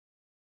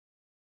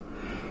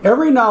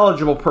Every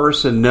knowledgeable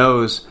person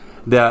knows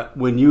that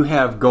when you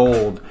have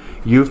gold,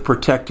 you've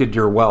protected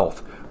your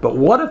wealth. But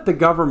what if the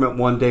government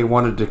one day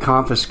wanted to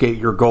confiscate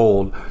your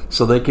gold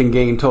so they can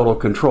gain total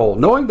control,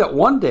 knowing that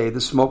one day the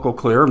smoke will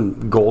clear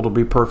and gold will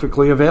be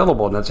perfectly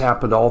available, and that's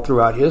happened all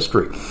throughout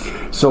history.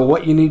 So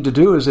what you need to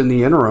do is, in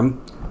the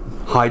interim,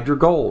 hide your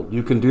gold.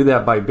 You can do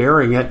that by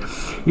burying it.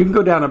 You can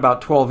go down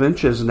about 12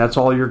 inches, and that's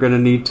all you're going to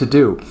need to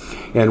do.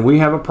 And we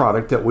have a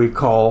product that we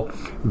call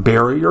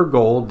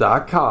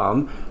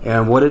buryyourgold.com,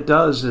 and what it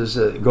does is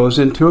it goes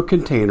into a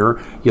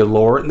container. You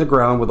lower it in the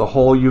ground with a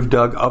hole you've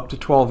dug up to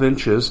 12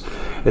 inches.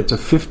 It's a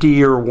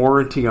 50-year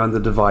warranty on the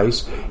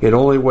device. It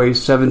only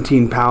weighs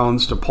 17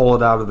 pounds to pull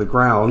it out of the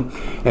ground,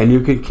 and you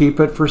can keep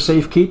it for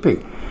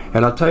safekeeping.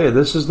 And I'll tell you,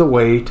 this is the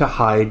way to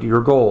hide your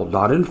gold,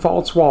 not in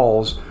false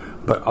walls,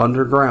 but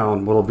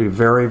underground. Will be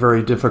very,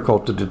 very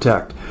difficult to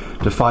detect.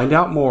 To find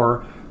out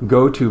more,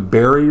 go to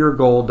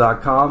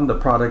buryyourgold.com. The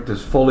product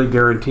is fully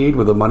guaranteed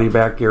with a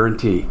money-back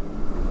guarantee.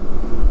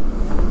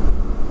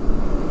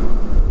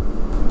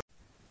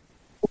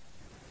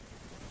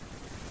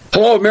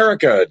 Hello,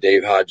 America.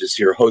 Dave Hodges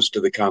here, host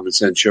of the Common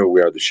Sense Show.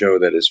 We are the show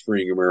that is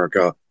freeing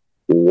America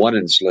one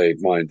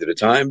enslaved mind at a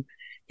time.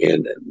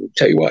 And I'll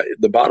tell you what,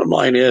 the bottom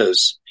line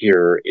is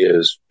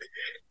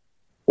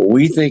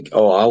we think,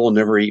 oh, I will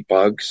never eat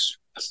bugs.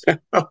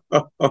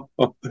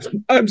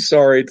 I'm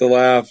sorry to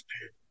laugh.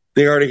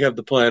 They already have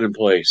the plan in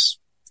place,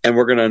 and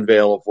we're going to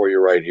unveil it for you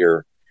right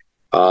here.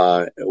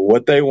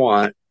 What they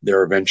want,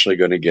 they're eventually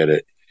going to get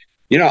it.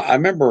 I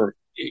remember,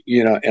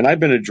 and I've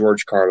been a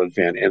George Carlin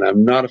fan, and I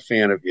was not a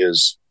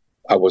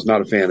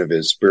fan of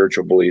his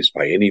spiritual beliefs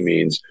by any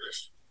means,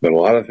 but a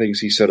lot of things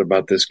he said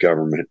about this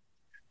government,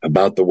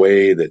 about the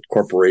way that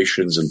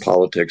corporations and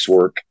politics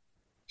work,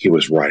 he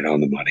was right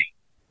on the money.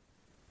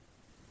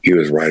 He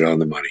was right on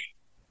the money.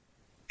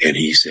 And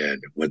he said,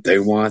 what they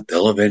want,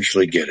 they'll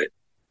eventually get it.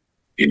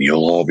 And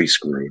you'll all be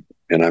screwed.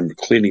 And I'm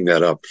cleaning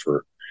that up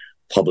for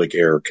public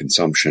air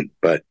consumption.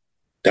 But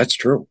that's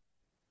true.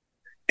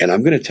 And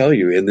I'm going to tell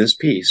you in this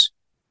piece,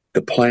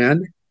 the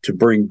plan to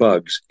bring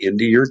bugs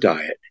into your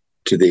diet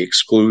to the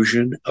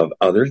exclusion of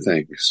other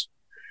things,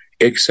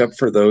 except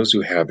for those who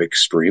have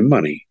extreme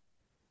money,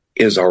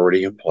 is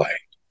already in play.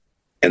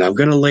 And I'm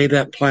going to lay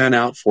that plan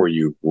out for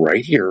you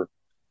right here.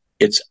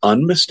 It's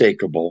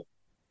unmistakable.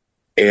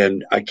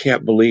 And I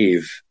can't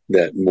believe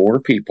that more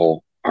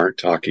people aren't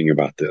talking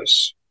about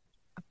this.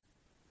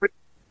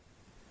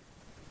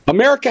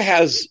 America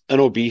has an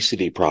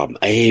obesity problem,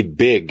 a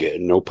big,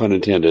 no pun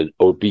intended,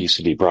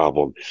 obesity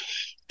problem.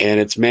 And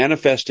it's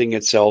manifesting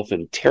itself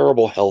in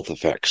terrible health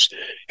effects.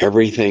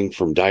 Everything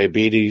from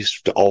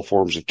diabetes to all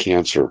forms of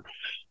cancer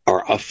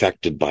are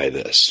affected by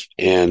this.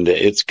 And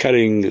it's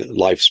cutting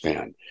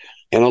lifespan.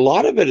 And a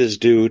lot of it is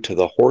due to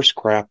the horse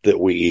crap that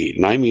we eat.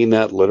 And I mean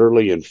that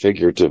literally and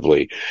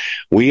figuratively.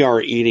 We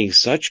are eating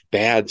such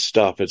bad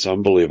stuff, it's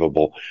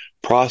unbelievable.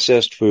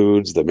 Processed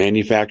foods, the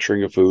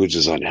manufacturing of foods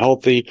is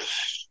unhealthy.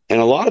 And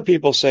a lot of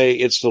people say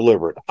it's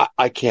deliberate.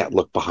 I can't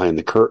look behind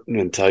the curtain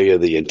and tell you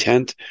the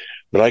intent,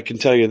 but I can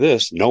tell you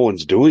this, no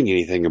one's doing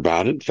anything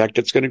about it. In fact,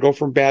 it's going to go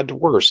from bad to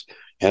worse,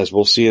 as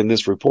we'll see in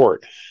this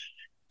report.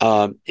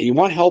 You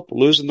want help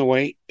losing the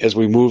weight as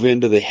we move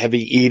into the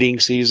heavy eating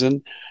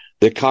season?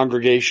 The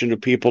congregation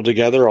of people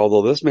together,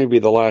 although this may be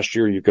the last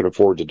year you can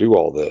afford to do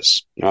all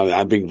this.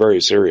 I'm being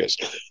very serious.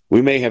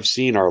 We may have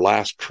seen our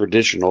last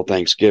traditional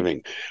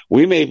Thanksgiving.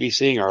 We may be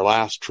seeing our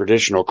last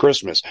traditional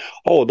Christmas.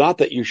 Oh, not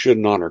that you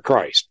shouldn't honor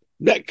Christ.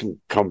 That can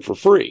come for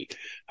free.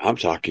 I'm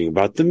talking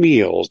about the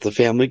meals, the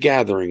family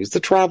gatherings, the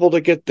travel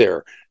to get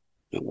there.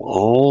 It will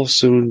all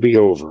soon be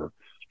over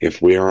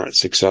if we aren't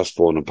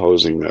successful in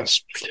opposing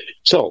this.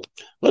 So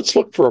let's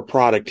look for a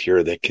product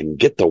here that can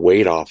get the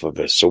weight off of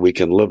us so we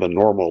can live a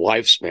normal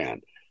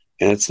lifespan.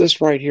 And it's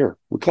this right here.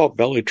 We call it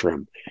Belly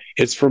Trim.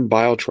 It's from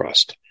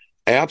BioTrust.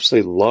 I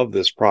absolutely love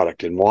this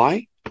product. And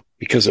why?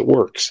 Because it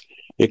works.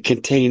 It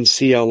contains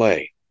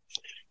CLA.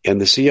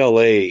 And the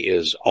CLA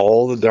is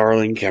all the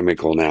darling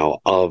chemical now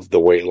of the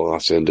weight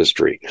loss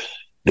industry.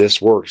 This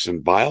works.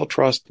 And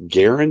BioTrust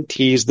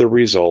guarantees the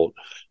result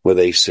with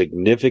a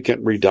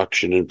significant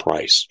reduction in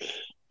price.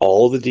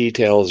 All the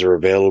details are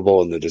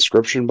available in the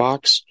description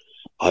box.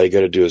 All you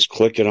got to do is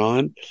click it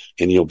on,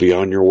 and you'll be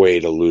on your way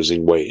to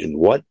losing weight. And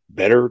what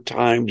better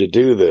time to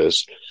do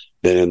this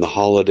than in the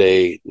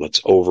holiday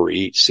let's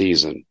overeat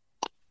season?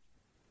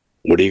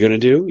 What are you going to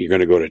do? You're going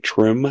to go to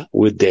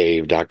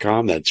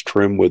trimwithdave.com. That's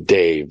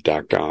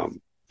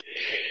trimwithdave.com.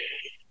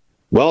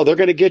 Well, they're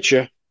going to get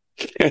you.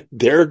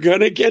 They're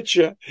going to get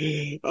you.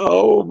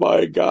 Oh,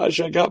 my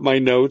gosh. I got my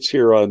notes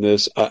here on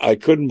this. I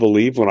couldn't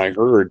believe when I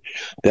heard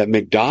that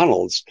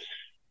McDonald's,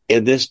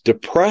 in this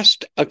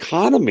depressed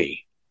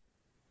economy,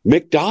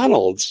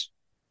 McDonald's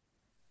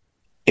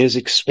is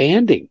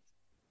expanding.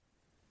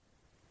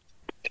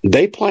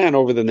 They plan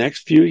over the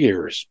next few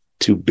years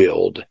to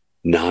build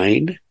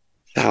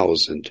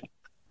 9,000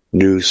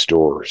 new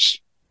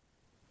stores.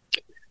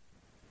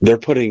 They're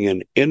putting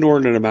an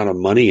inordinate amount of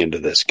money into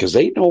this because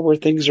they know where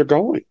things are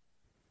going.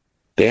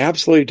 They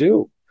absolutely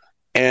do.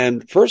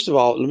 And first of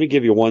all, let me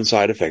give you one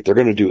side effect. They're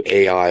going to do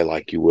AI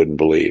like you wouldn't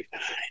believe.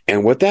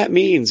 And what that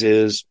means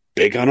is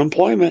big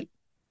unemployment.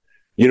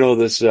 You know,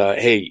 this,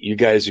 hey, you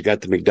guys who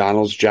got the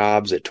McDonald's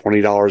jobs at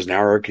 $20 an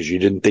hour because you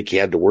didn't think you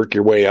had to work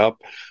your way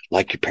up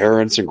like your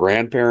parents and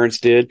grandparents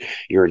did.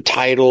 You're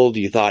entitled.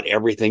 You thought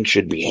everything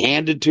should be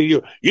handed to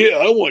you. Yeah,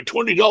 I want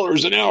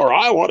 $20 an hour.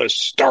 I want to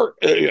start.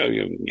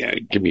 Yeah,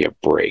 give me a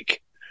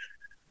break.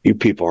 You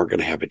people aren't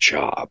going to have a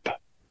job.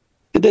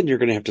 And then you're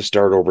going to have to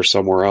start over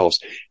somewhere else,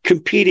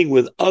 competing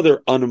with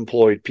other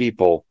unemployed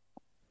people,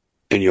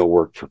 and you'll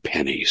work for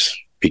pennies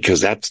because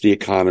that's the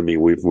economy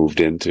we've moved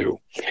into.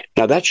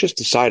 Now, that's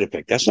just a side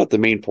effect. That's not the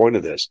main point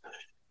of this.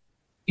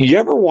 You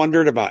ever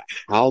wondered about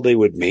how they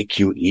would make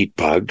you eat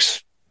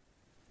bugs?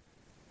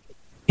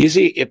 You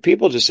see, if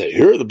people just say,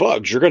 here are the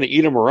bugs, you're going to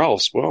eat them or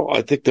else, well,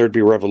 I think there'd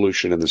be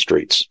revolution in the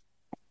streets.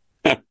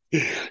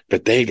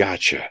 But they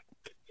got you.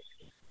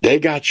 They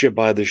got you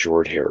by the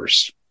short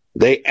hairs.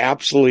 They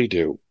absolutely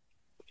do.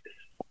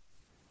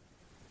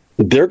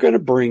 They're going to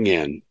bring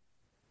in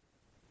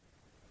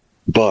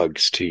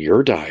bugs to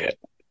your diet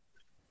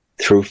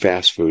through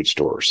fast food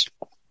stores.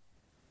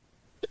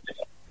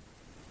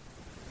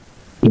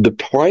 The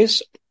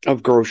price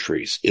of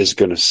groceries is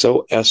going to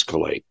so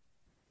escalate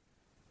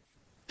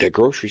that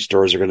grocery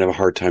stores are going to have a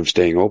hard time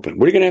staying open.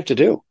 What are you going to have to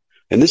do?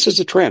 And this is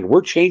a trend.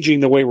 We're changing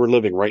the way we're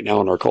living right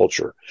now in our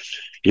culture.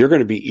 You're going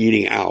to be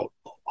eating out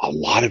a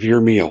lot of your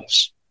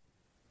meals.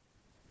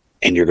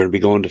 And you're going to be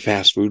going to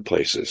fast food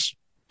places.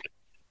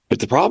 But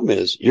the problem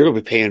is you're going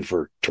to be paying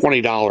for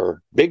 $20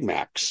 Big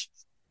Macs.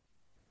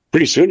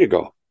 Pretty soon you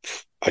go,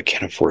 I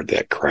can't afford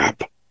that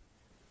crap.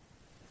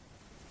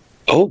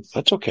 Oh,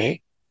 that's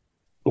okay.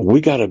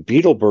 We got a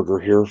Beetle Burger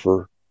here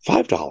for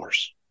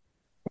 $5.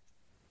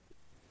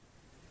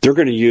 They're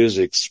going to use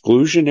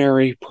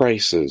exclusionary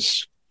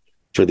prices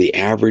for the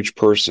average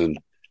person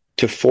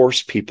to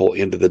force people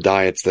into the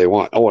diets they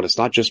want. Oh, and it's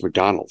not just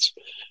McDonald's.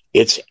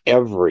 It's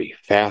every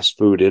fast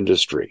food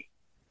industry.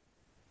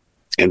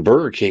 And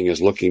Burger King is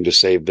looking to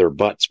save their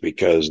butts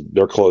because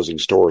they're closing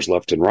stores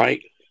left and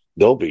right.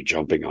 They'll be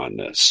jumping on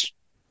this.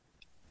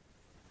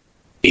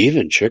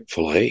 Even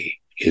Chick-fil-A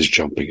is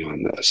jumping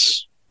on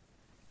this.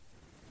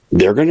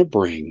 They're going to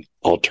bring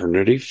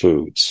alternative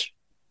foods,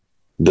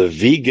 the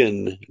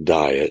vegan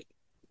diet,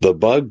 the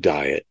bug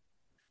diet,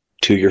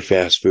 to your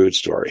fast food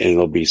store. And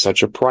it'll be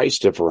such a price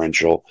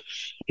differential.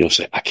 You'll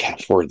say, I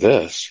can't afford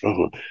this.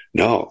 Oh,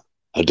 no.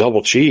 A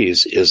double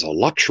cheese is a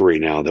luxury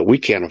now that we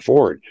can't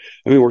afford.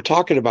 I mean, we're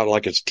talking about it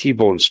like it's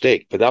T-bone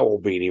steak, but that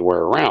won't be anywhere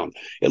around,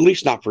 at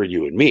least not for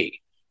you and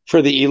me.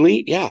 For the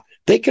elite, yeah,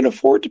 they can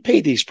afford to pay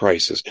these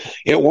prices.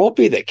 It won't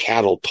be that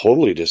cattle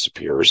totally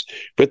disappears,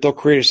 but they'll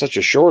create such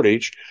a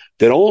shortage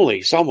that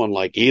only someone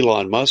like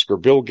Elon Musk or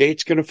Bill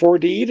Gates can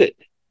afford to eat it.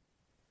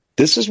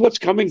 This is what's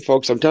coming,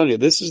 folks. I'm telling you,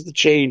 this is the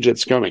change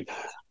that's coming.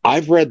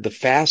 I've read the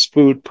fast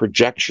food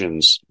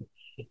projections,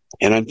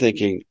 and I'm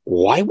thinking,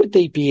 why would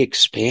they be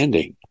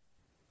expanding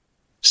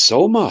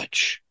so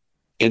much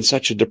in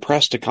such a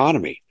depressed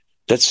economy?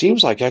 That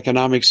seems like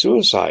economic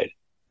suicide.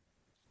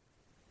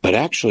 But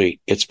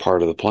actually, it's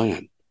part of the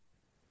plan.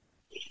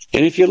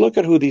 And if you look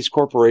at who these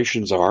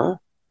corporations are,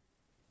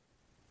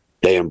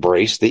 they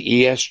embrace the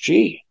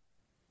ESG.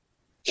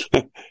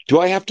 Do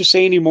I have to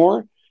say any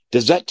more?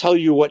 Does that tell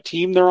you what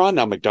team they're on?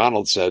 Now,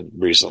 McDonald's said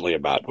recently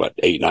about,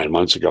 8-9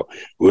 months ago,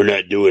 we're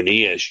not doing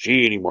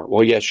ESG anymore.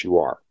 Well, yes, you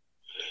are.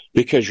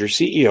 Because your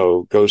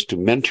CEO goes to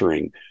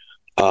mentoring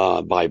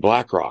by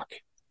BlackRock,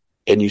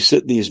 and you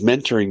sit in these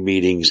mentoring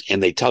meetings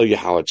and they tell you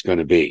how it's going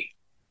to be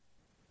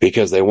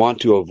because they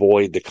want to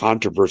avoid the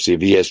controversy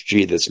of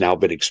ESG that's now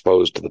been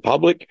exposed to the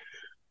public.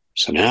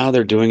 So now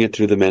they're doing it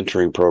through the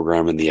mentoring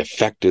program, and the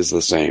effect is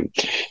the same.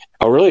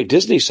 Oh, really?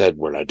 Disney said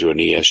we're not doing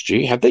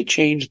ESG. Have they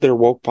changed their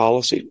woke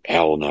policy?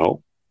 Hell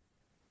no.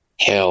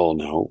 Hell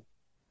no.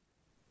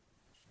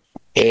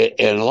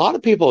 And a lot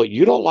of people,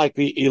 you don't like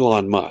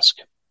Elon Musk.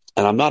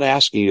 And I'm not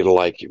asking you to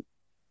like him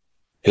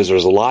because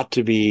there's a lot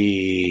to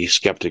be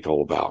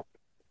skeptical about.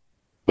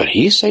 But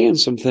he's saying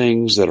some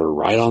things that are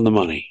right on the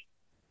money.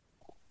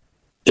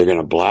 They're going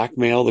to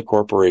blackmail the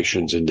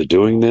corporations into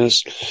doing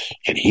this.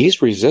 And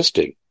he's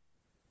resisting.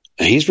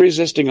 And he's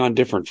resisting on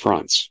different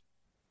fronts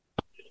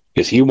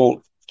because he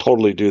won't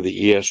totally do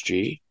the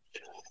ESG.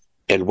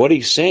 And what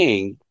he's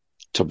saying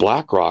to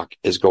BlackRock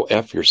is go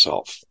F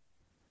yourself.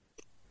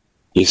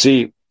 You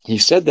see, he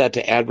said that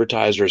to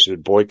advertisers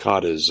who'd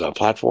boycott his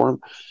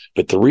platform.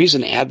 But the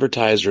reason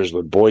advertisers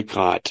would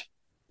boycott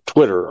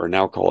Twitter, or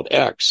now called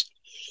X,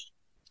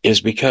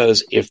 is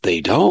because if they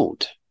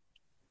don't,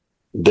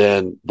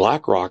 then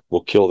BlackRock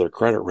will kill their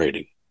credit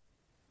rating.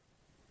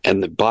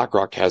 And the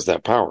BlackRock has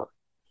that power.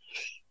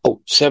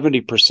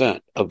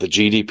 70% of the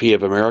GDP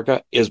of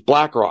America is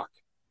BlackRock.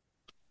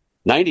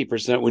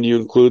 90% when you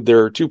include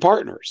their two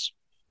partners,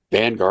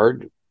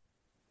 Vanguard,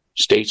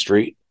 State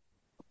Street.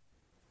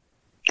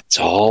 It's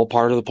all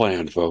part of the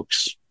plan,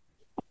 folks.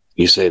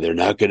 You say they're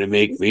not going to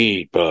make me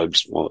eat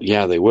bugs. Well,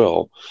 yeah, they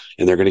will.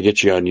 And they're going to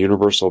get you on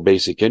universal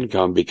basic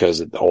income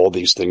because all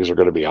these things are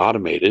going to be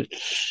automated.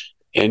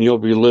 and you'll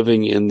be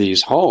living in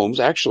these homes,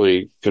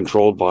 actually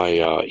controlled by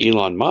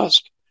Elon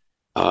Musk.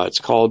 It's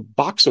called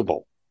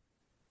Boxable.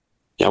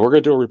 Yeah, we're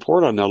going to do a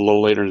report on that a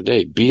little later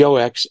today.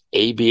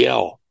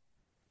 Boxabl.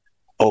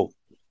 Oh,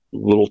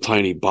 little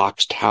tiny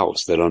boxed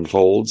house that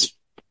unfolds.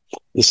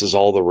 This is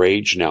all the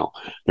rage now.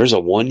 There's a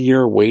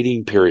 1-year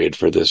waiting period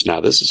for this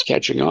now. This is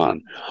catching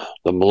on.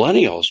 The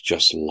millennials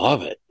just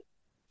love it.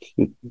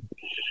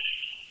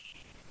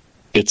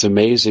 It's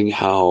amazing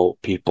how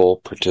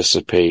people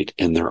participate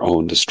in their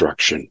own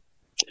destruction.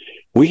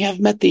 We have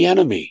met the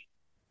enemy,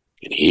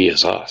 and he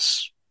is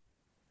us.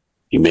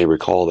 You may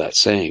recall that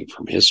saying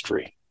from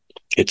history.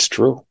 It's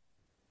true.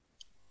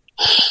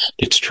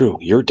 It's true.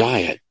 Your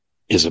diet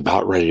is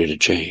about ready to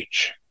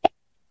change.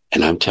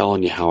 And I'm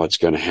telling you how it's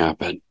going to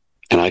happen.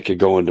 And I could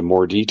go into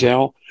more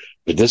detail,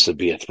 but this would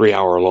be a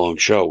 3-hour-long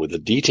show with the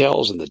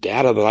details and the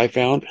data that I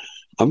found.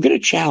 I'm going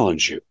to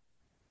challenge you.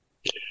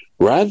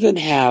 Rather than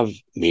have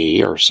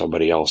me or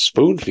somebody else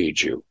spoon feed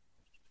you,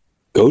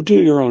 go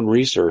do your own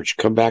research,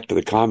 come back to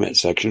the comment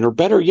section, or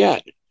better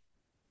yet,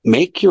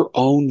 make your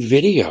own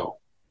video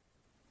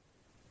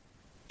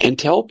and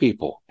tell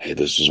people, hey,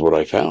 this is what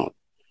I found.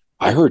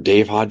 I heard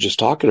Dave Hodges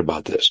talking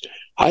about this.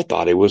 I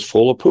thought it was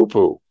full of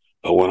poo-poo,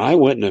 but when I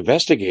went and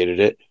investigated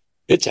it,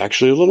 it's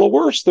actually a little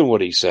worse than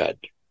what he said.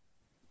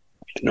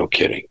 No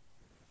kidding.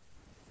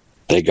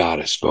 They got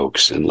us,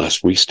 folks,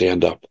 unless we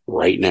stand up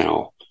right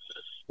now.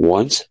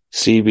 Once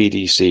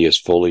CBDC is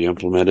fully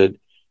implemented,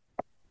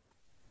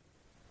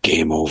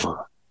 game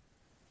over.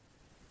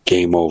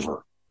 Game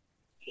over.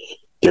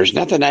 There's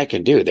nothing I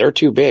can do. They're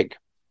too big.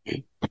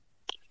 Okay.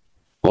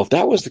 Well, if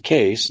that was the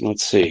case,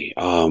 let's see.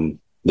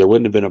 There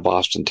wouldn't have been a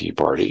Boston Tea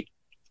Party.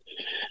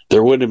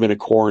 There wouldn't have been a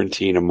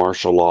quarantine of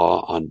martial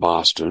law on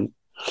Boston.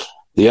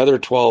 The other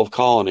 12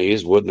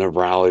 colonies wouldn't have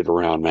rallied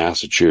around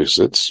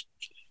Massachusetts.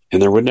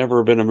 And there would never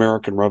have been an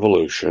American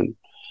Revolution.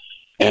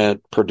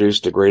 And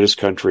produced the greatest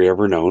country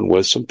ever known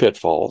with some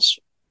pitfalls,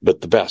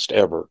 but the best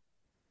ever.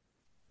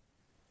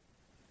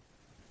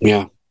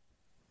 Yeah.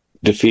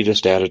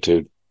 Defeatist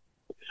attitude.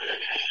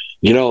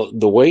 You know,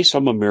 the way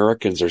some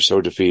Americans are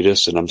so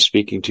defeatist, and I'm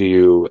speaking to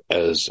you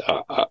as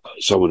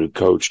someone who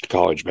coached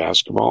college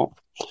basketball,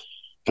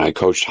 and I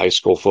coached high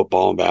school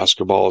football and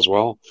basketball as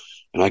well,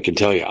 and I can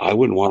tell you, I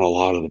wouldn't want a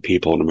lot of the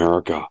people in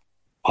America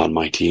on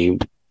my team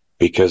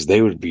because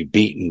they would be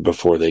beaten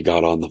before they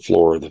got on the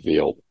floor of the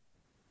field.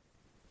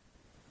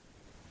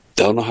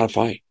 They don't know how to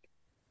fight.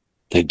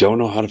 They don't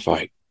know how to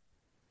fight.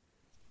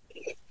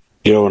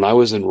 You know, when I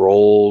was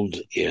enrolled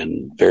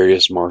in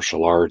various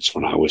martial arts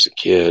when I was a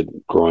kid,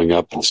 growing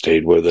up and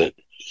stayed with it,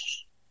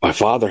 my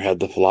father had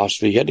the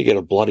philosophy you had to get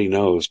a bloody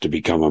nose to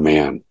become a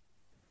man.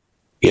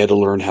 You had to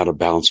learn how to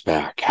bounce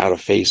back, how to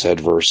face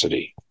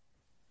adversity,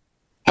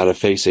 how to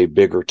face a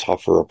bigger,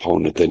 tougher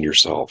opponent than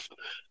yourself.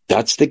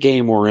 That's the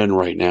game we're in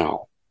right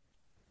now.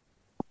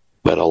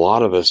 But a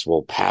lot of us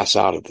will pass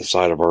out at the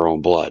sight of our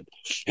own blood.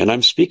 And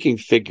I'm speaking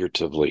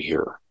figuratively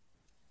here.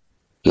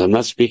 And I'm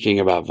not speaking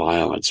about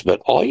violence,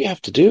 but all you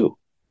have to do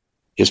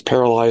is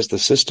paralyze the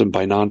system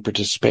by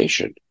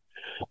non-participation.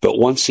 But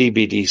once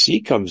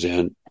CBDC comes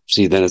in,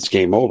 see, then it's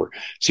game over.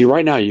 See,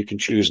 right now you can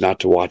choose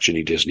not to watch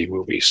any Disney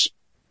movies.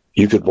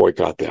 You could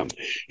boycott them.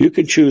 You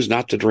can choose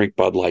not to drink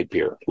Bud Light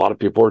beer. A lot of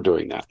people are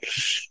doing that.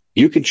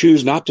 You can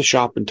choose not to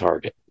shop in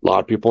Target. A lot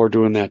of people are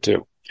doing that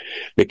too.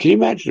 But can you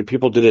imagine if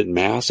people did it in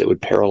mass, it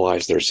would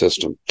paralyze their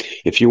system.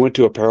 If you went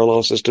to a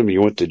parallel system,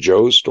 you went to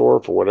Joe's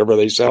store for whatever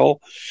they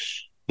sell,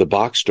 the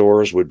box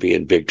stores would be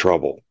in big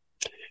trouble.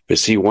 But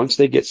see, once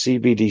they get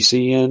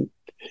CBDC in,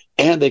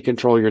 and they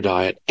control your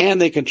diet,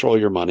 and they control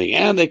your money,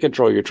 and they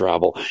control your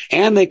travel,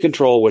 and they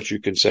control what you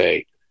can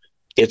say,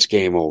 it's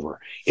game over.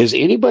 Is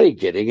anybody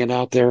getting it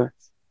out there?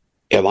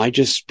 Am I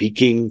just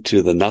speaking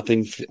to the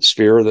nothing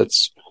sphere that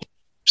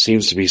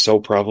seems to be so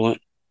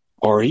prevalent?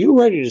 Or are you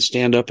ready to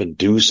stand up and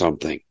do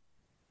something?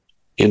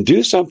 And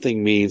do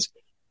something means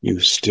you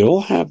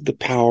still have the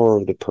power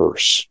of the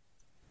purse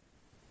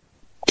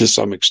to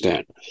some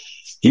extent.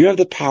 You have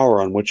the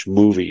power on which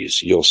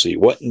movies you'll see,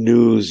 what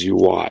news you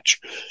watch.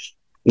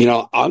 You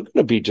know, I'm going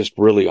to be just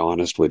really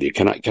honest with you.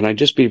 Can I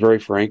just be very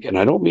frank? And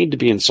I don't mean to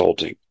be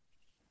insulting,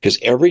 because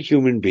every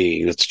human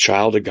being that's a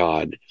child of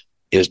God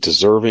is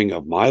deserving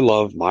of my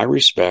love, my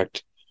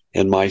respect,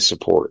 and my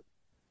support.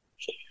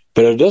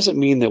 But it doesn't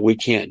mean that we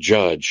can't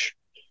judge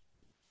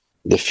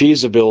the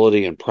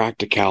feasibility and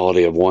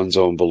practicality of one's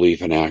own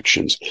belief and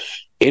actions.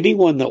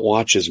 Anyone that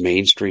watches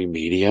mainstream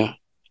media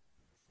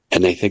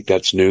and they think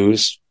that's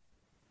news,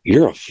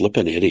 you're a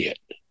flippin' idiot.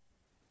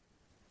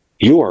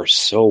 You are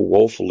so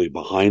woefully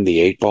behind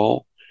the 8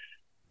 ball.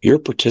 You're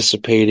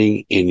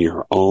participating in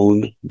your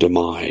own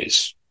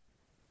demise.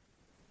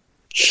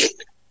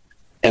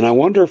 And I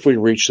wonder if we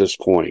reach this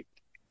point.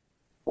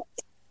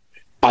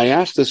 I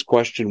asked this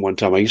question one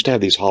time. I used to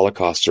have these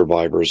Holocaust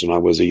survivors, and I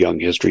was a young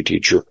history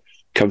teacher,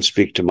 come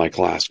speak to my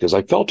class, because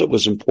I felt it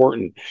was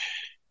important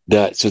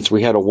that since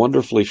we had a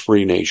wonderfully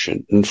free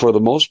nation, and for the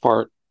most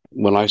part,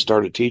 when I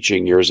started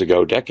teaching years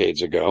ago,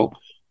 decades ago,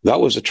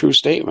 that was a true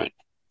statement,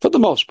 for the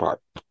most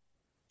part.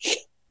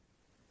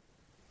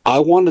 I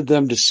wanted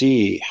them to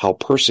see how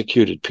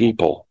persecuted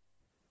people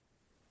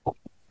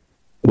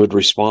would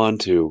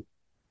respond to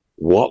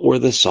what were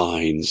the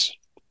signs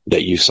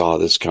that you saw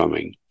this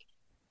coming.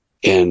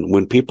 And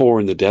when people were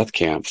in the death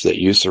camps that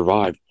you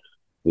survived,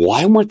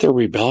 why weren't there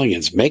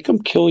rebellions? Make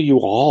them kill you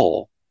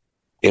all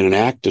in an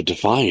act of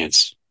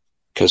defiance,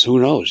 because who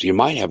knows, you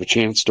might have a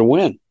chance to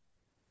win.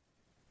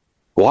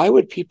 Why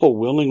would people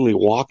willingly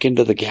walk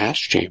into the gas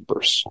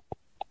chambers?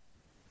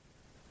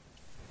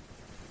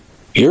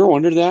 You ever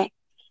wondered that?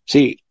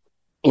 See,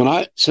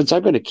 since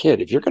I've been a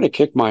kid, if you're going to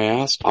kick my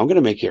ass, I'm going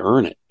to make you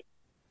earn it.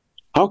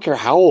 I don't care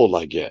how old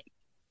I get.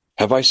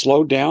 Have I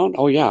slowed down?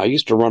 Oh yeah, I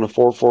used to run a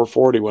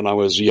 4.40 when I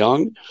was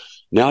young.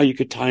 Now you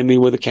could time me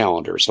with a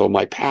calendar. So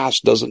my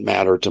past doesn't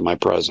matter to my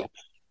present.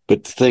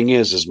 But the thing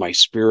is my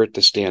spirit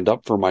to stand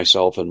up for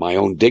myself and my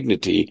own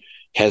dignity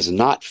has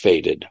not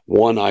faded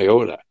one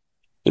iota.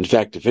 In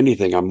fact, if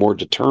anything, I'm more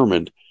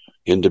determined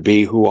to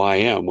be who I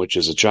am, which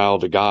is a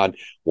child of God,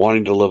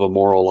 wanting to live a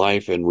moral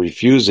life and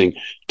refusing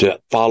to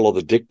follow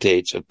the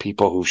dictates of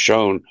people who've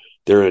shown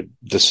they're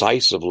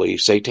decisively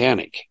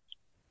satanic.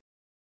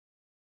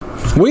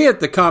 We at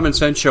the Common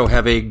Sense Show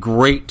have a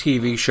great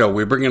TV show.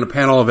 We bring in a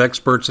panel of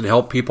experts and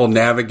help people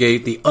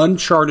navigate the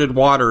uncharted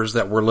waters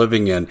that we're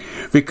living in.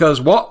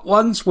 Because what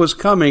once was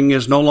coming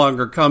is no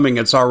longer coming.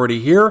 It's already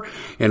here,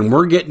 and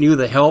we're getting you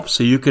the help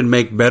so you can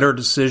make better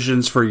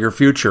decisions for your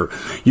future.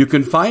 You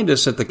can find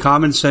us at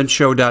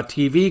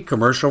thecommonsenseshow.tv,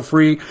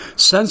 commercial-free,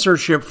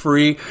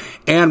 censorship-free,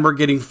 and we're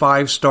getting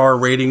 5-star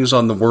ratings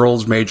on the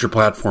world's major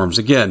platforms.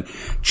 Again,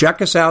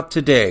 check us out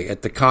today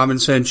at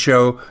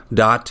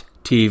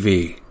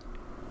thecommonsenseshow.tv.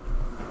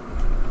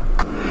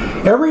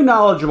 Every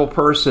knowledgeable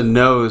person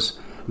knows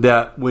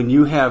that when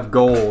you have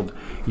gold,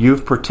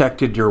 you've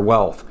protected your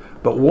wealth.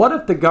 But what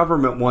if the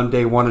government one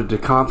day wanted to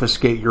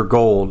confiscate your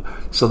gold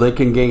so they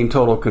can gain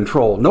total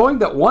control, knowing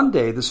that one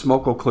day the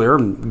smoke will clear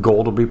and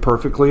gold will be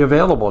perfectly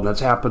available, and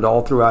that's happened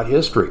all throughout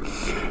history.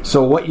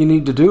 So what you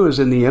need to do is,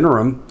 in the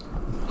interim,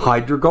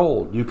 hide your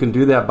gold. You can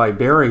do that by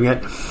burying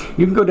it.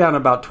 You can go down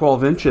about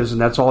 12 inches, and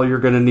that's all you're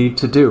going to need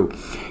to do.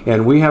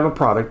 And we have a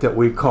product that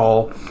we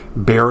call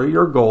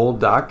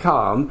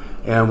buryyourgold.com,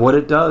 and what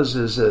it does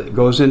is it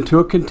goes into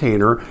a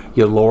container.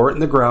 You lower it in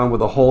the ground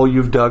with a hole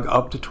you've dug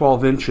up to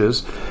 12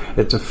 inches.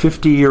 It's a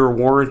 50-year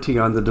warranty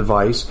on the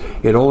device.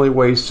 It only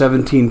weighs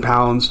 17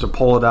 pounds to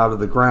pull it out of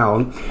the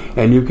ground,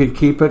 and you can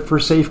keep it for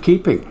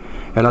safekeeping.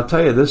 And I'll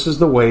tell you, this is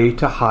the way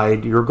to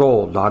hide your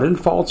gold, not in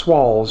false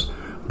walls,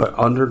 but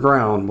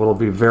underground. Will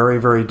be very,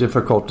 very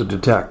difficult to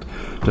detect.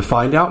 To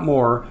find out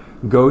more,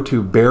 go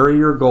to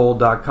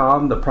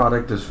buryyourgold.com. The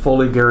product is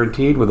fully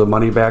guaranteed with a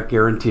money-back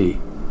guarantee.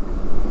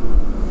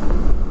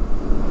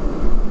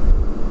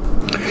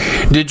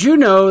 Did you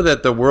know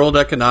that the World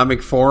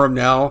Economic Forum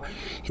now,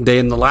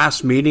 in the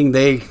last meeting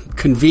they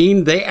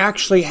convened, they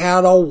actually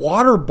had a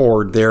water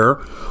board there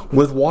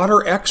with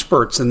water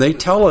experts, and they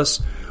tell us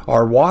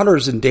our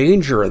water's in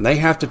danger and they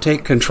have to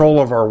take control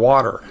of our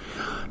water.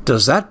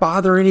 Does that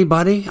bother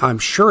anybody? I'm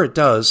sure it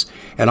does.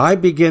 And I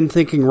begin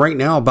thinking right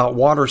now about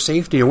water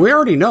safety. And we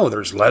already know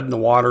there's lead in the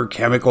water,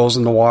 chemicals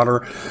in the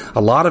water.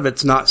 A lot of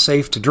it's not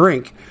safe to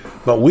drink.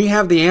 But we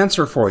have the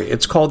answer for you.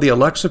 It's called the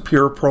Alexa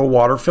Pure Pro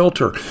Water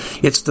Filter.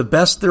 It's the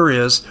best there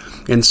is,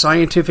 and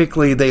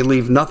scientifically they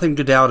leave nothing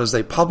to doubt as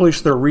they publish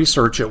their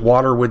research at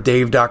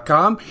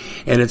waterwithdave.com,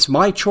 and it's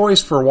my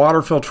choice for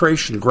water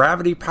filtration.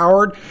 Gravity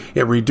powered,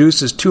 it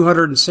reduces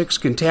 206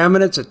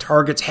 contaminants, it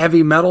targets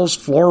heavy metals,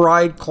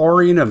 fluoride,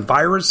 chlorine, and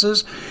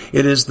viruses.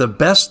 It is the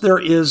best there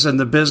is in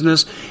the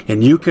business,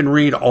 and you can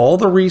read all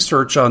the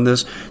research on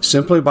this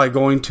simply by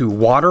going to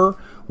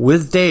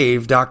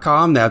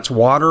waterwithdave.com. That's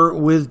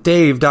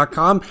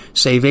waterwithdave.com.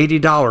 Save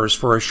 $80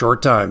 for a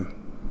short time.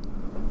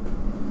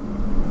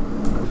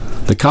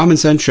 The Common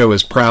Sense Show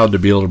is proud to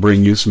be able to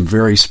bring you some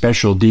very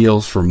special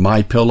deals from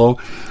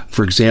MyPillow.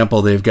 For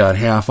example, they've got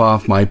half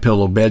off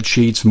MyPillow bed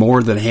sheets,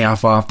 more than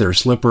half off their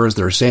slippers,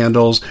 their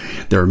sandals,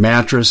 their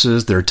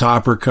mattresses, their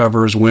topper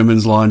covers,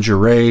 women's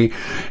lingerie.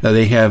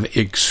 They have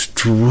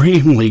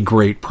extremely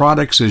great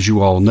products, as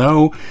you all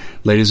know.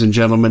 Ladies and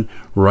gentlemen,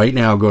 right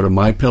now go to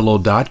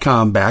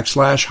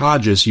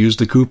mypillow.com/Hodges. Use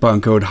the coupon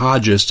code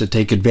Hodges to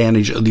take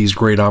advantage of these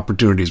great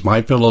opportunities.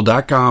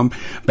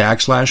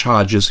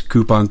 mypillow.com/Hodges,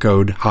 coupon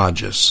code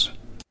Hodges.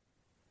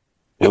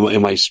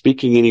 Am I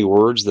speaking any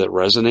words that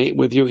resonate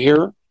with you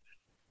here?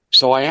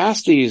 So I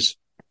asked these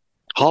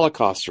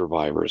Holocaust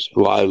survivors,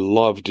 who I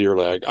love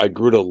dearly. I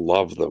grew to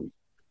love them.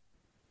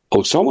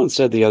 Oh, someone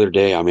said the other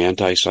day I'm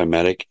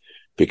anti-Semitic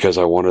because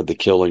I wanted the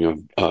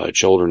killing of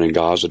children in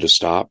Gaza to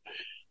stop.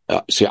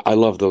 See, I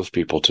love those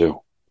people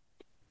too.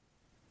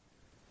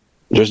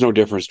 There's no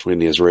difference between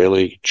the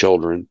Israeli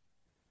children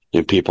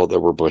and people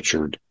that were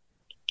butchered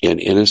and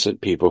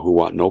innocent people who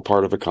want no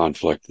part of a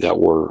conflict that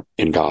were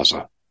in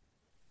Gaza.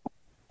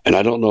 And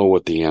I don't know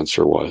what the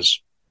answer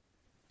was,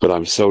 but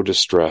I'm so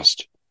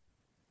distressed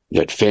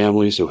that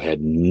families who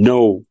had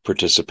no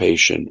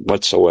participation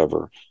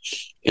whatsoever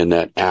in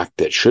that act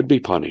that should be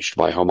punished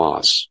by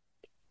Hamas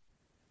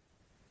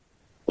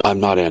I'm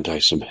not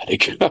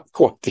anti-Semitic. I'm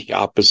quite the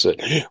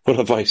opposite. What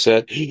have I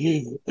said?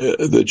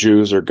 The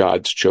Jews are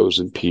God's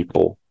chosen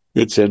people.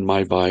 It's in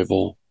my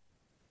Bible.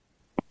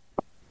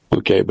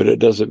 Okay, but it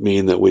doesn't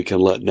mean that we can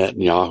let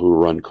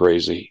Netanyahu run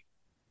crazy.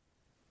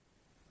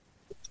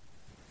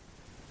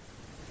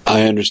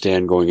 I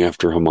understand going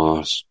after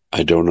Hamas.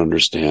 I don't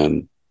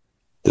understand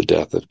the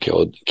death of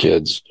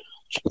kids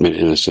and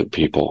innocent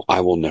people.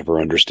 I will never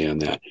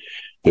understand that.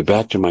 But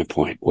back to my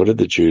point, what did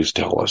the Jews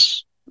tell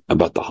us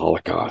about the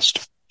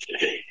Holocaust?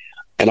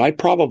 And I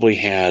probably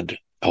had,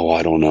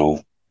 I don't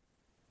know,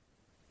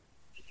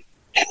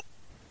 I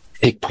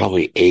think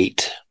probably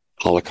 8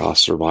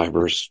 Holocaust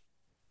survivors.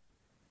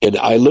 And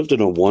I lived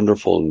in a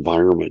wonderful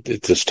environment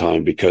at this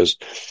time because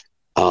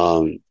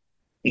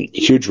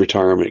huge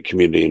retirement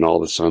community in all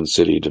the Sun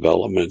City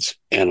developments,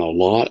 and a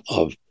lot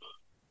of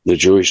the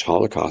Jewish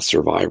Holocaust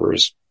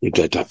survivors,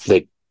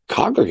 they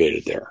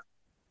congregated there.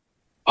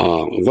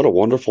 What a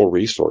wonderful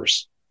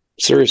resource.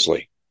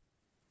 Seriously.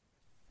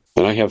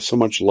 And I have so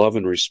much love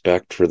and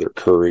respect for their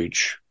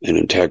courage and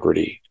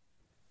integrity,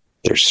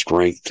 their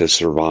strength to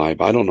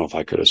survive. I don't know if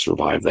I could have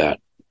survived that.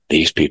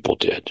 These people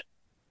did.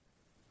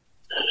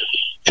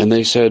 And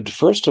they said,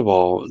 first of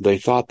all, they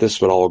thought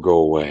this would all go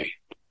away.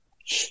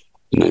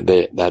 And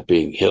that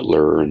being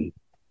Hitler and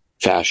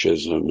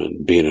fascism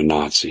and being a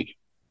Nazi,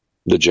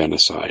 the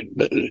genocide.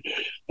 But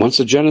once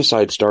the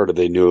genocide started,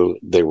 they knew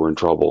they were in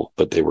trouble,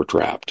 but they were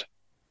trapped.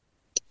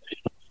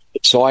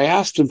 So I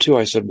asked them too,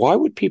 I said, why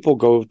would people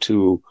go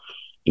to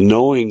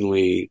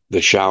knowingly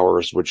the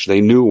showers, which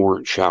they knew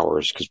weren't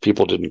showers because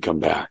people didn't come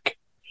back?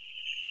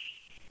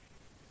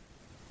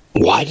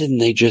 Why didn't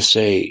they just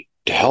say,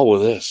 to hell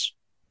with this?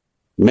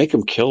 Make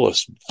them kill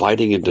us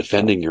fighting and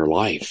defending your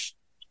life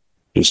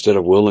instead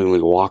of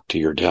willingly walk to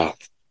your death.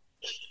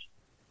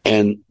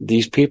 And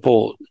these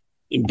people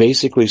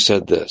basically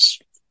said this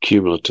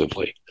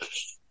cumulatively.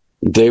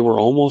 They were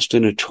almost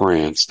in a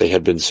trance. They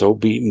had been so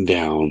beaten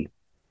down,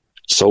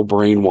 so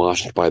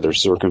brainwashed by their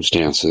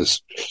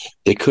circumstances,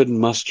 they couldn't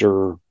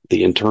muster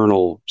the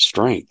internal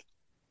strength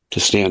to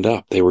stand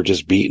up. They were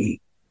just beaten.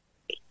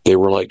 They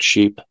were like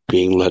sheep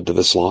being led to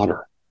the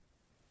slaughter.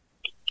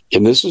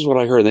 And this is what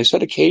I heard. They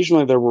said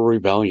occasionally there were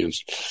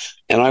rebellions.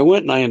 And I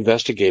went and I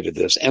investigated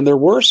this, and there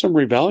were some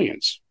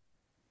rebellions.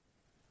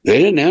 They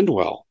didn't end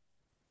well.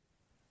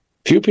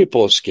 Few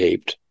people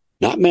escaped,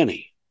 not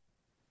many.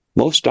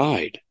 Most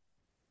died.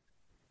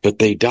 But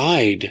they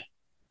died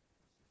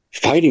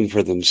fighting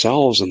for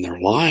themselves and their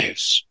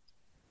lives.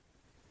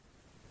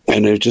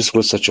 And it just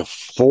was such a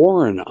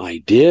foreign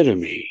idea to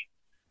me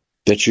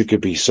that you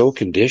could be so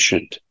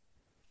conditioned.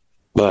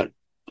 But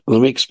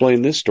let me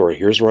explain this story.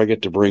 Here's where I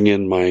get to bring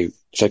in my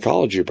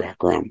psychology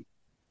background.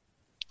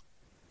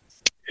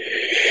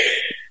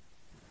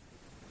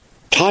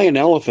 Tie an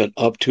elephant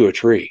up to a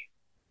tree,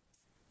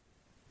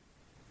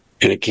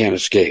 and it can't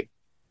escape.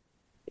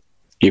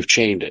 You've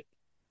chained it.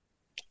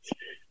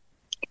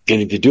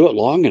 And if you do it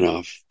long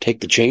enough,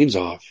 take the chains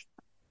off,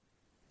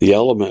 the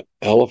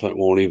elephant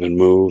won't even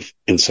move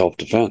in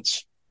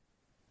self-defense.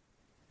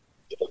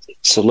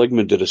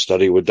 Seligman did a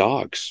study with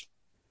dogs.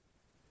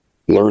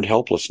 Learned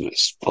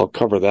helplessness. I'll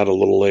cover that a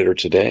little later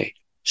today.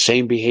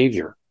 Same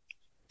behavior.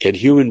 And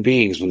human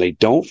beings, when they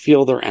don't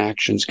feel their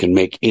actions can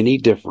make any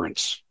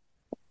difference,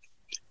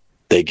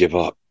 they give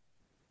up.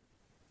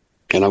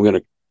 And I'm going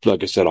to,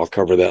 like I said, I'll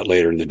cover that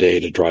later in the day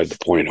to drive the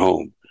point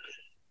home.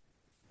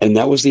 And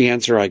that was the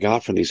answer I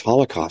got from these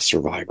Holocaust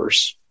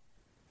survivors.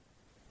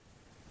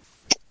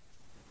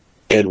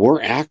 And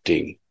we're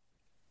acting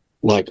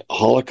like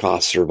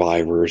Holocaust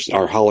survivors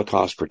or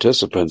Holocaust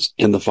participants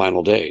in the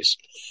final days.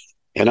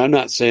 And I'm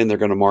not saying they're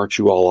going to march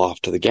you all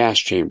off to the gas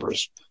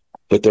chambers,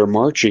 but they're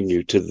marching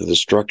you to the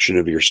destruction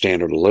of your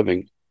standard of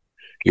living.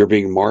 You're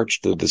being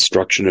marched to the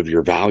destruction of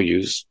your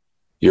values,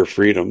 your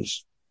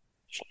freedoms,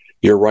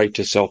 your right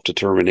to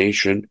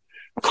self-determination,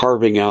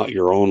 carving out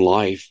your own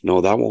life.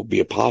 No, that won't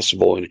be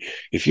possible. And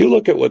if you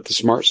look at what the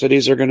smart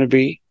cities are going to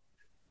be,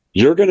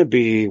 you're going to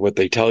be what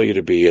they tell you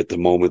to be at the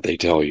moment they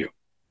tell you.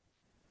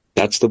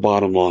 That's the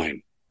bottom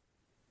line.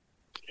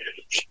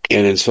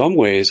 And in some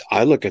ways,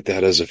 I look at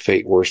that as a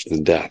fate worse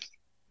than death.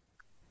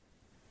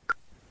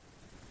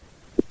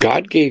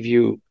 God gave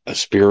you a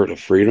spirit of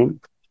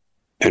freedom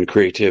and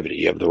creativity.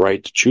 You have the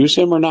right to choose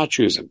him or not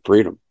choose him.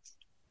 Freedom.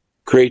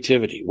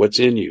 Creativity. What's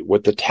in you.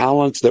 What the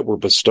talents that were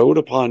bestowed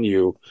upon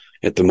you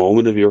at the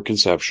moment of your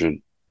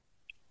conception.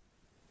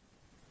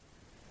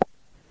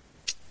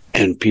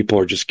 And people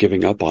are just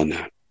giving up on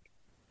that.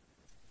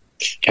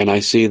 And I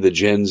see the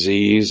Gen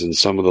Zs and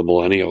some of the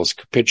millennials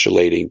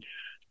capitulating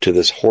to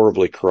this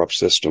horribly corrupt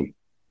system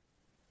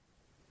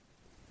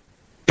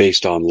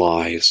based on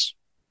lies,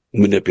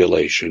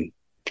 manipulation,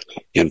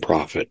 and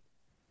profit.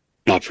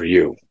 Not for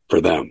you, for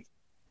them.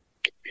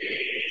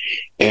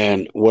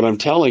 And what I'm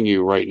telling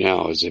you right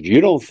now is if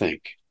you don't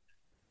think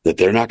that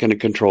they're not going to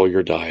control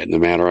your diet in the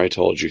manner I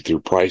told you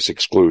through price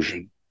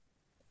exclusion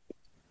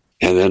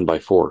and then by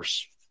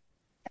force,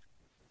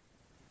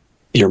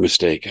 you're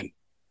mistaken.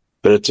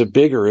 But it's a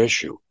bigger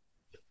issue.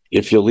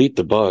 If you'll eat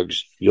the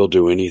bugs, you'll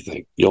do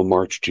anything. You'll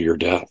march to your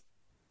death.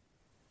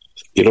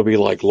 It'll be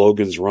like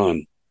Logan's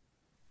Run.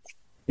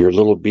 Your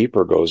little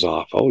beeper goes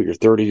off. Oh, you're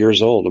 30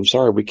 years old. I'm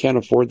sorry, we can't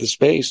afford the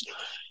space.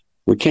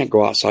 We can't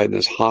go outside in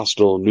this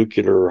hostile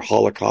nuclear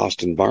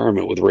Holocaust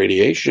environment with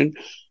radiation,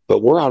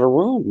 but we're out of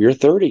room. You're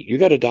 30. You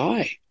got to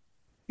die.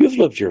 You've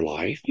lived your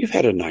life. You've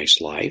had a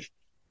nice life.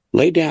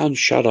 Lay down,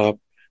 shut up.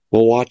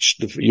 You'll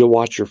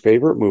watch your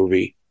favorite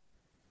movie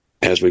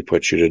as we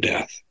put you to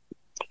death.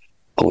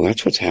 Oh,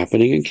 that's what's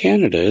happening in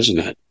Canada, isn't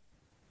it?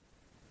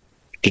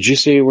 Did you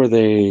see where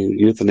they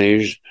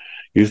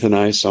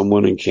euthanized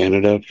someone in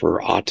Canada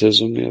for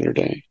autism the other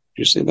day? Did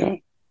you see that?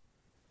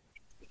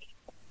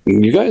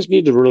 You guys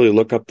need to really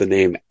look up the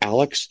name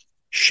Alex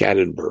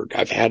Schadenberg.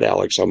 I've had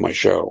Alex on my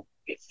show.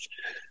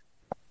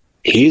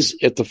 He's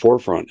at the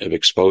forefront of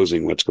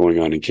exposing what's going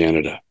on in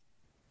Canada.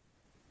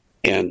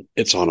 And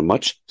it's on a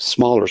much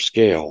smaller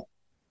scale,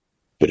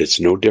 but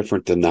it's no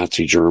different than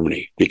Nazi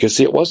Germany. Because,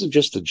 see, it wasn't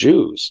just the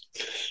Jews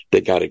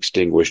that got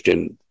extinguished.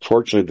 And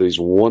fortunately, these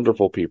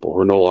wonderful people who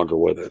are no longer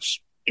with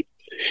us.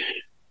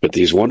 But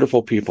these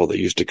wonderful people that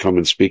used to come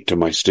and speak to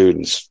my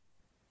students,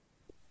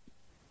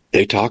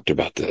 they talked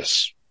about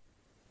this.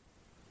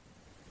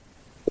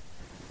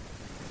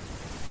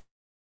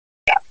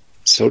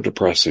 So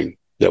depressing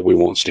that we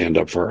won't stand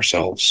up for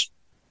ourselves.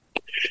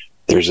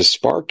 There's a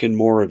spark in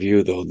more of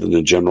you, though, than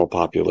the general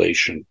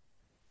population.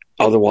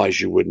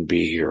 Otherwise, you wouldn't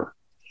be here.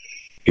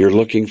 You're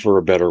looking for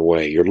a better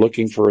way. You're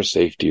looking for a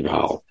safety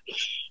valve.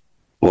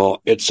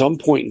 Well, at some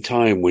point in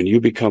time, when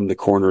you become the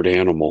cornered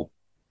animal,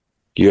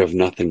 you have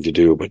nothing to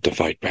do but to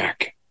fight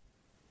back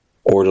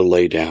or to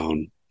lay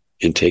down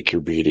and take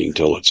your beating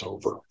till it's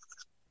over.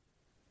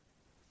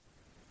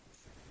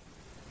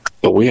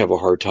 But we have a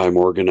hard time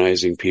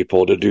organizing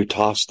people to do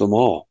toss them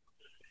all.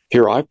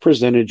 Here, I've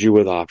presented you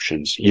with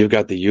options. You've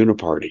got the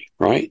uniparty,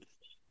 right?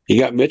 You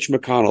got Mitch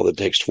McConnell that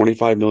takes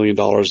 $25 million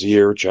a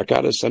year. Check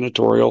out his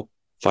senatorial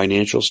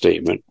financial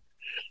statement.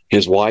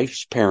 His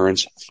wife's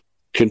parents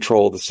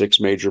control the 6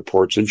 major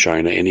ports in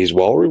China, and he's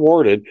well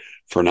rewarded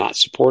for not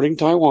supporting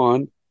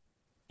Taiwan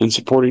and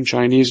supporting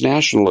Chinese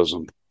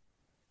nationalism.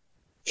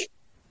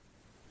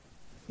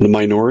 The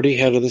minority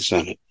head of the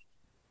Senate.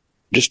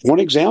 Just one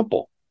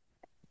example.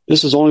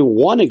 This is only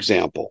one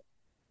example.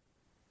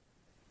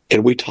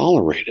 And we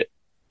tolerate it.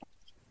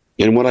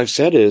 And what I've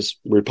said is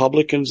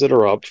Republicans that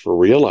are up for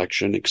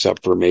re-election,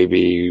 except for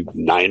maybe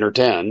 9 or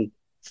 10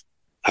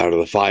 out of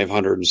the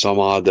 500 and some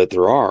odd that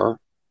there are,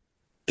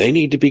 they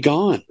need to be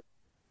gone.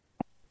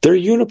 They're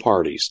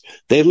uniparties.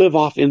 They live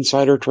off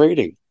insider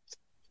trading.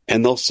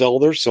 And they'll sell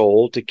their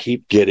soul to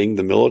keep getting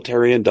the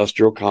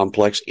military-industrial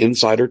complex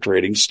insider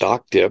trading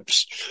stock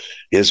dips,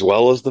 as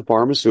well as the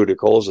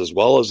pharmaceuticals, as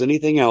well as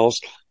anything else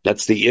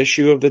that's the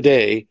issue of the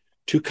day,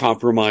 to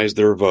compromise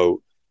their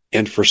vote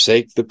and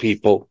forsake the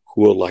people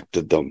who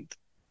elected them.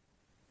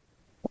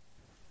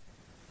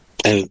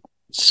 And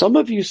some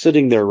of you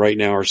sitting there right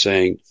now are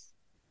saying,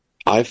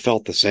 I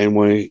felt the same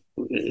way.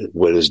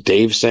 What is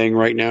Dave saying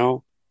right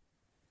now?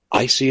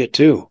 I see it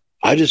too.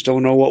 I just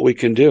don't know what we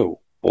can do.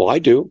 Well, I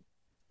do.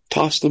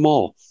 Toss them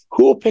all.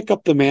 Who will pick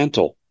up the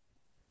mantle?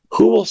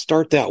 Who will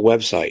start that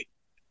website?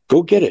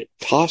 Go get it.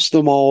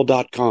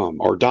 TossThemAll.com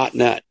or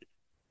 .net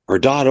or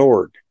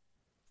 .org.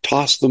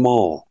 Toss them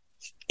all.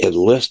 And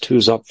list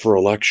who's up for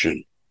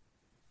election.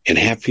 And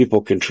have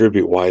people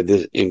contribute why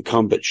the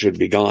incumbent should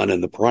be gone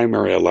in the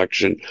primary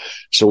election,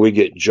 so we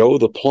get Joe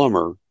the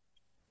plumber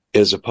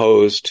as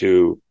opposed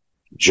to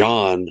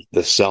John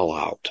the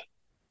sellout.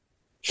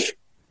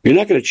 You're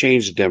not going to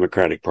change the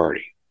Democratic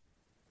Party.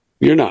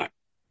 You're not.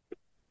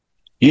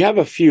 You have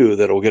a few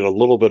that will get a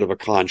little bit of a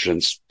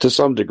conscience to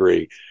some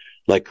degree,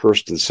 like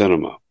Kirsten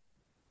Sinema,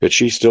 but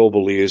she still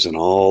believes in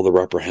all the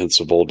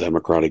reprehensible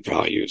democratic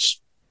values,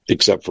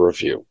 except for a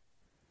few.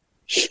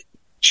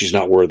 She's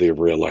not worthy of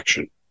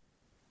re-election.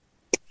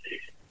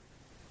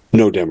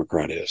 No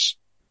Democrat is.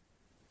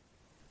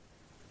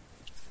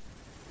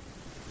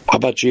 How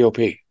about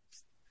GOP?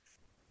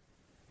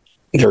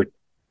 There are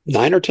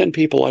 9 or 10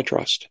 people I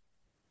trust.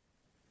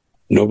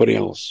 Nobody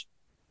else.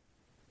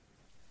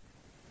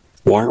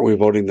 Why aren't we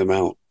voting them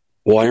out?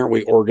 Why aren't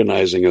we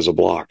organizing as a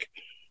bloc?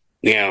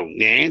 You know,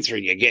 the answer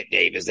you get,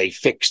 Dave, is they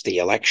fix the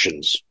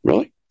elections.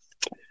 Really?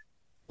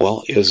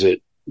 Well, is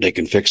it they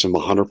can fix them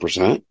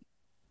 100%?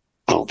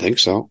 I don't think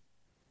so.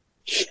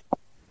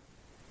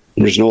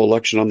 There's no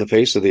election on the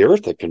face of the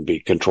earth that can be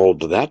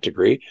controlled to that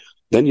degree.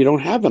 Then you don't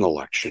have an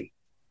election.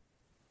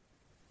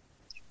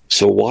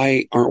 So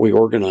why aren't we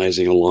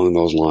organizing along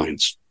those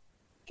lines?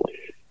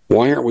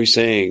 Why aren't we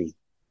saying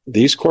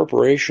these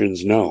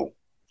corporations know?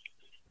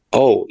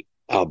 Oh,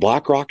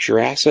 BlackRock's your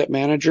asset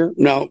manager?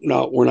 No,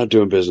 we're not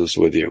doing business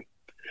with you.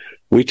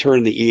 We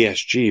turn the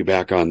ESG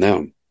back on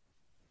them.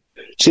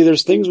 See,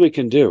 there's things we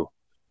can do,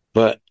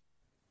 but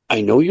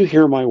I know you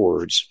hear my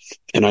words,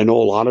 and I know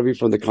a lot of you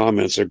from the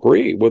comments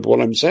agree with what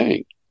I'm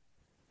saying.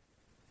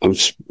 I'm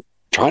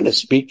trying to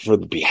speak for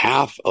the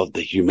behalf of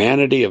the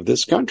humanity of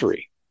this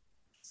country.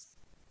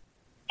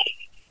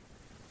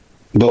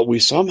 But we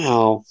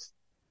somehow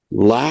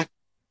lack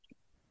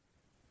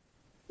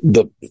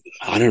the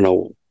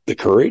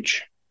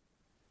courage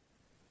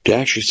to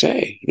actually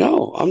say,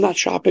 no, I'm not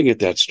shopping at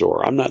that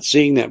store. I'm not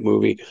seeing that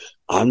movie.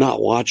 I'm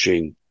not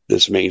watching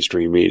this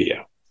mainstream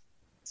media.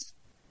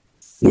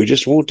 We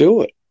just won't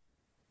do it.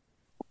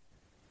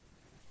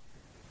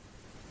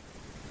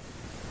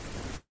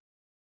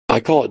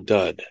 I call it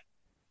dud.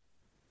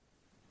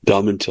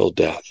 Dumb until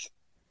death.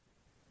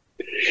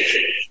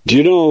 Do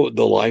you know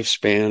the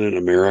lifespan in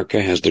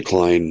America has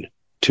declined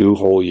 2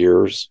 whole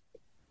years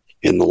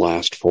in the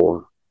last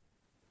 4?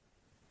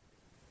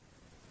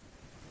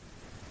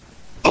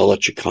 I'll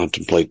let you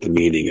contemplate the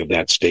meaning of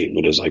that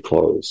statement as I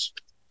close.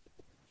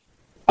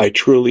 I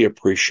truly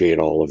appreciate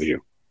all of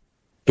you,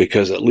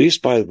 because at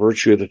least by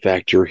virtue of the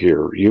fact you're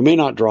here, you may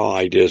not draw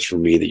ideas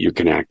from me that you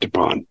can act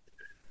upon.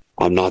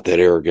 I'm not that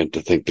arrogant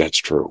to think that's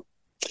true.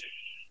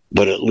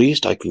 But at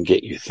least I can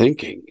get you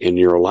thinking, and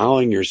you're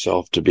allowing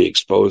yourself to be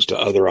exposed to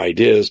other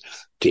ideas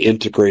to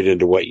integrate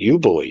into what you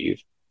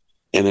believe.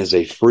 And as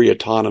a free,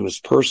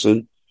 autonomous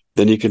person,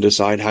 then you can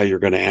decide how you're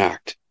going to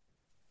act.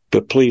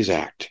 But please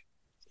act.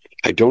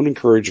 I don't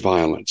encourage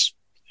violence,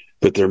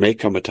 but there may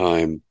come a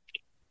time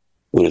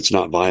when it's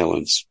not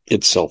violence,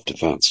 it's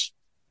self-defense.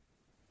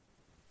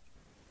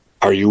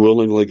 Are you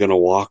willingly going to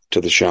walk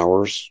to the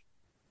showers?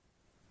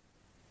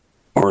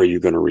 Or are you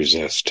going to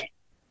resist?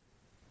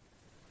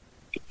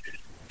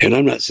 And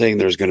I'm not saying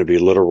there's going to be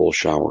literal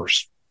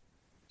showers,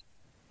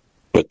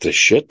 but the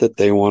shit that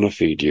they want to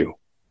feed you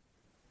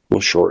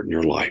will shorten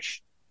your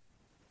life.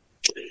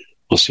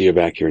 I'll see you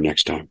back here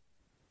next time.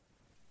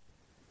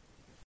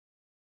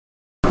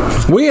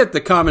 We at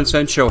the Common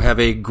Sense Show have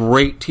a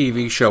great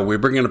TV show. We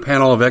bring in a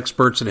panel of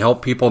experts and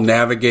help people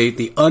navigate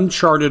the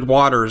uncharted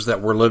waters that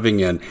we're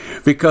living in.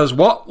 Because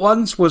what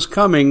once was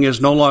coming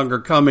is no longer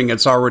coming.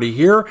 It's already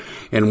here,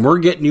 and we're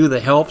getting you the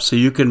help so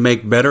you can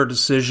make better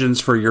decisions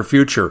for your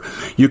future.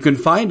 You can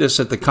find us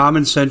at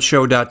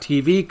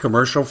thecommonsenseshow.tv,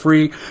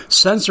 commercial-free,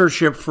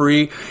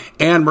 censorship-free,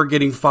 and we're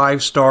getting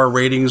 5-star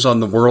ratings on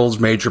the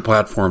world's major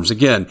platforms.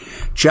 Again,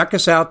 check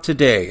us out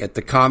today at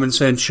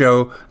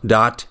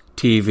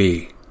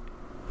thecommonsenseshow.tv.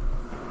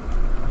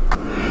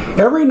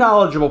 Every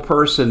knowledgeable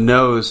person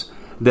knows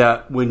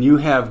that when you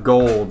have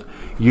gold,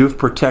 you've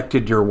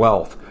protected your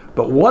wealth.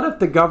 But what if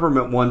the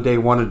government one day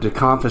wanted to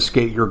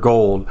confiscate your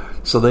gold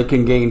so they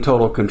can gain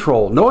total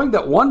control, knowing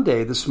that one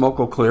day the smoke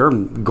will clear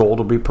and gold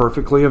will be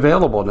perfectly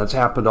available, and that's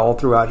happened all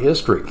throughout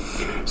history.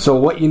 So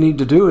what you need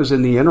to do is,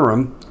 in the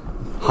interim,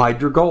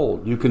 hide your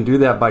gold. You can do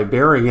that by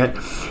burying it.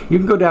 You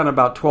can go down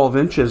about 12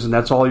 inches, and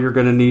that's all you're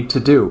going to need to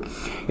do.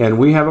 And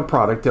we have a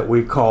product that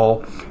we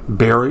call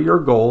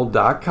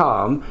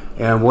buryyourgold.com,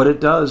 and what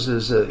it does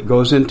is it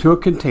goes into a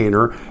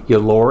container. You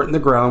lower it in the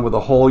ground with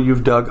a hole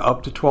you've dug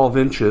up to 12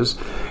 inches.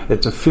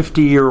 It's a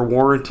 50-year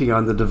warranty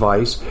on the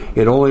device.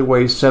 It only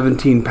weighs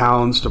 17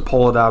 pounds to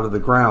pull it out of the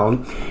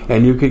ground,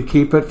 and you can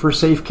keep it for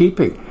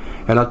safekeeping.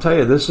 And I'll tell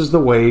you, this is the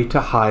way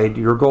to hide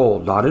your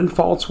gold. Not in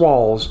false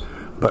walls,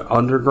 but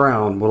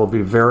underground, will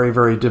be very,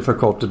 very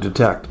difficult to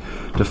detect.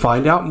 To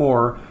find out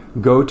more,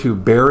 go to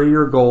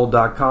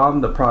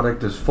buryyourgold.com. The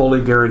product is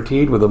fully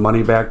guaranteed with a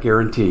money-back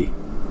guarantee.